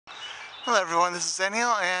Hello everyone, this is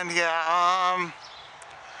Daniel, and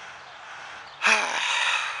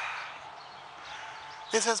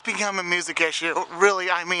this has become a music issue.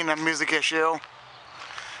 Really, I mean a music issue.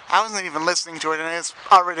 I wasn't even listening to it and it's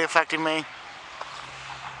already affecting me.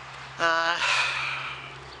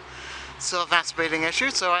 Still a masturbating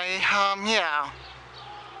issue, so yeah.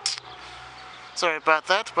 Sorry about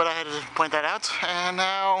that, but I had to point that out. And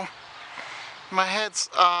now, my head's,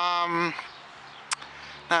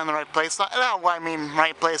 not in the right place. I mean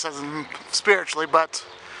right place as in spiritually, but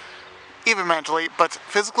even mentally, but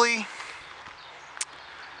physically,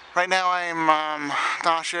 right now I'm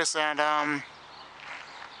nauseous and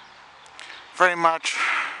very much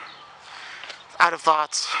out of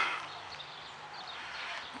thoughts.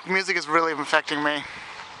 Music is really affecting me.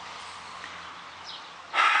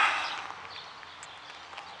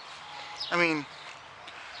 I mean,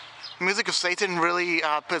 music of Satan really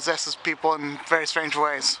possesses people in very strange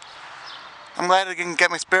ways. I'm glad it didn't get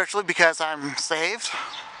me spiritually because I'm saved,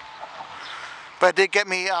 but it did get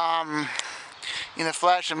me in the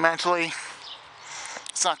flesh and mentally.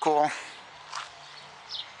 It's not cool.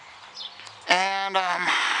 And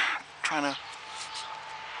trying to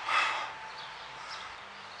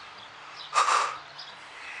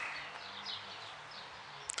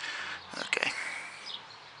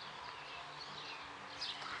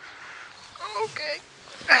okay.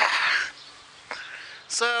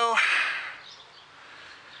 So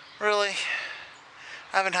really,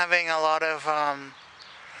 I've been having a lot of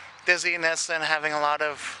dizziness and having a lot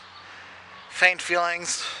of faint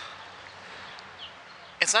feelings.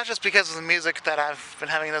 It's not just because of the music that I've been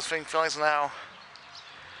having those faint feelings now.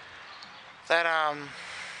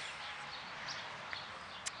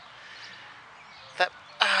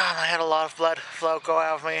 I had a lot of blood flow go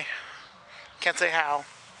out of me. Can't say how,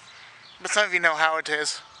 but some of you know how it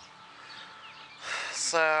is.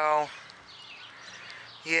 So,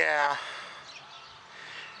 yeah.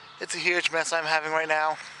 It's a huge mess I'm having right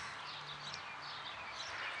now.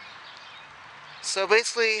 So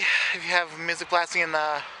basically, if you have music blasting in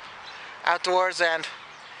the outdoors and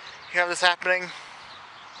you have this happening,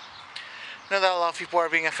 I know that a lot of people are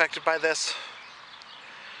being affected by this.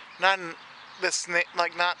 Not in this,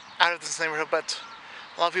 not out of this neighborhood, but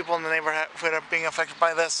a lot of people in the neighborhood are being affected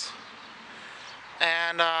by this.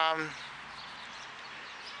 And,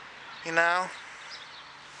 you know,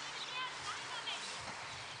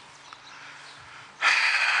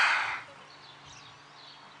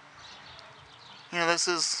 this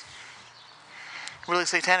is really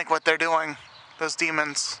satanic what they're doing, those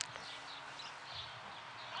demons.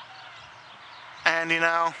 And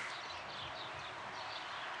and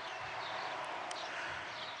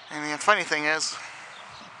the funny thing is,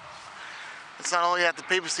 it's not only at the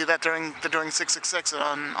papacy that they're doing 666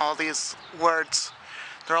 on all these words.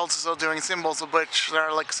 They're also doing symbols of which there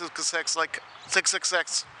are like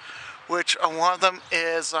 666, which one of them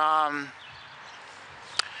is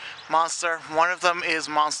Monster. One of them is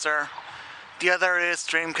Monster. The other is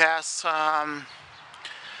Dreamcast.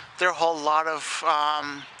 There are a whole lot of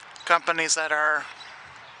companies that are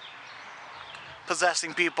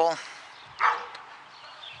possessing people.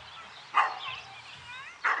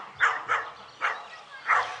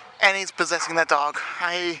 And he's possessing that dog.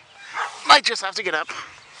 I might just have to get up.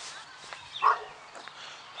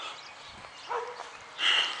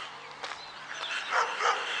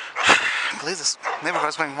 I believe this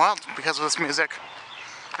neighborhood's going wild because of this music.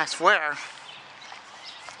 I swear.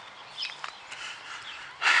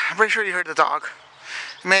 I'm pretty sure you heard the dog.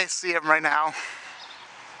 You may see him right now.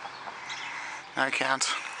 No, I can't.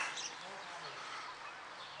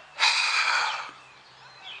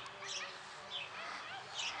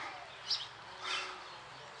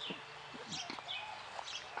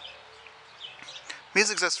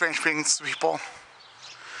 Music's a strange thing to people.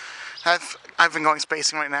 I've been going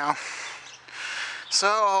spacing right now.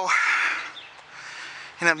 So,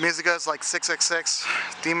 music goes like 666,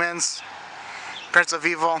 demons, Prince of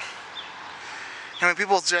Evil. And when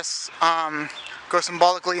people just go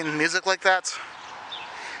symbolically in music like that,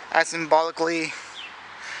 I symbolically,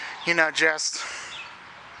 just,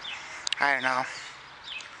 I don't know.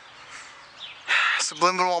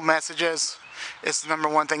 Subliminal messages is the number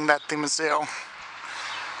one thing that demons do.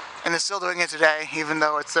 And they're still doing it today, even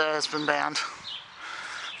though it's been banned.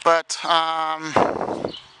 But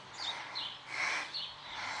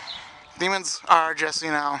demons are just,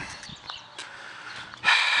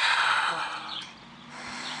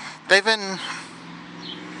 they've been,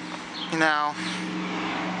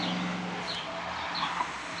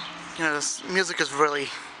 this music is really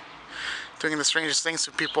doing the strangest things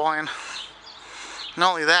to people, and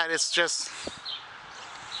not only that, it's just,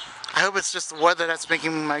 I hope it's just the weather that's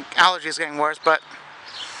making my allergies getting worse, but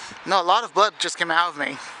no, a lot of blood just came out of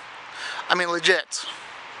me. I mean, legit.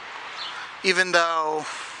 Even though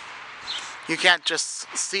you can't just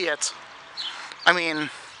see it. I mean,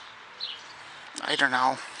 I don't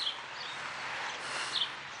know.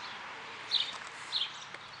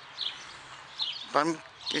 But I'm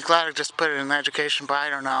glad I just put it in education, but I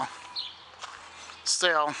don't know.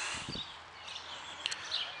 Still,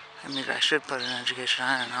 maybe I should put it in education,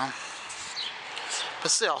 I don't know.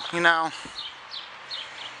 But still, you know,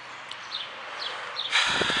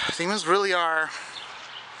 demons really are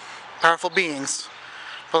powerful beings.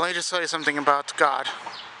 But let me just tell you something about God.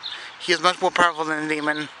 He is much more powerful than a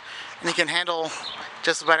demon, and he can handle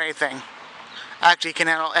just about anything. Actually, he can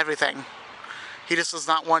handle everything. He just does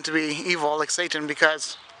not want to be evil like Satan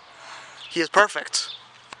because he is perfect.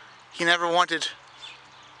 He never wanted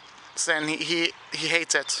sin. He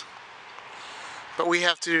hates it. But we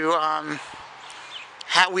have to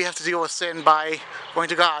deal with sin by going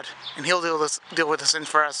to God, and He'll deal with the sin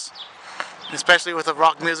for us. And especially with the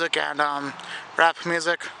rock music and rap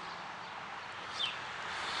music.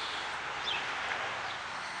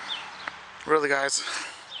 Really, guys,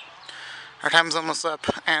 our time's almost up,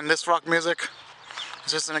 and this rock music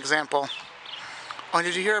is just an example. Oh,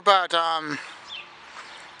 did you hear about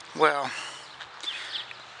well,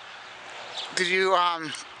 did you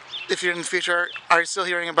if you're in the future, are you still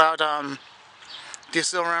hearing about do you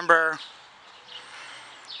still remember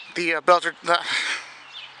the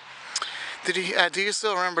do you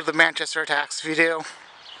still remember the Manchester attacks? If you do,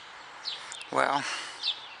 well,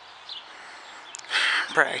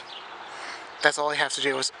 pray. That's all I have to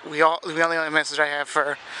do. Is the only message I have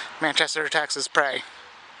for Manchester attacks is pray.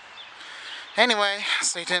 Anyway,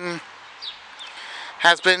 Satan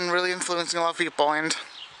has been really influencing a lot of people, and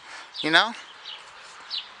you know,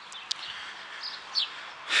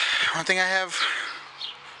 one thing I have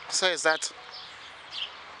to say is that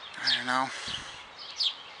I don't know.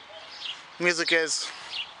 Music is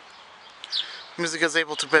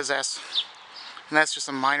able to possess, and that's just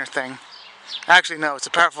a minor thing. Actually, no, it's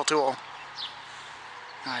a powerful tool.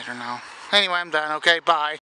 I don't know. Anyway, I'm done. Okay, bye.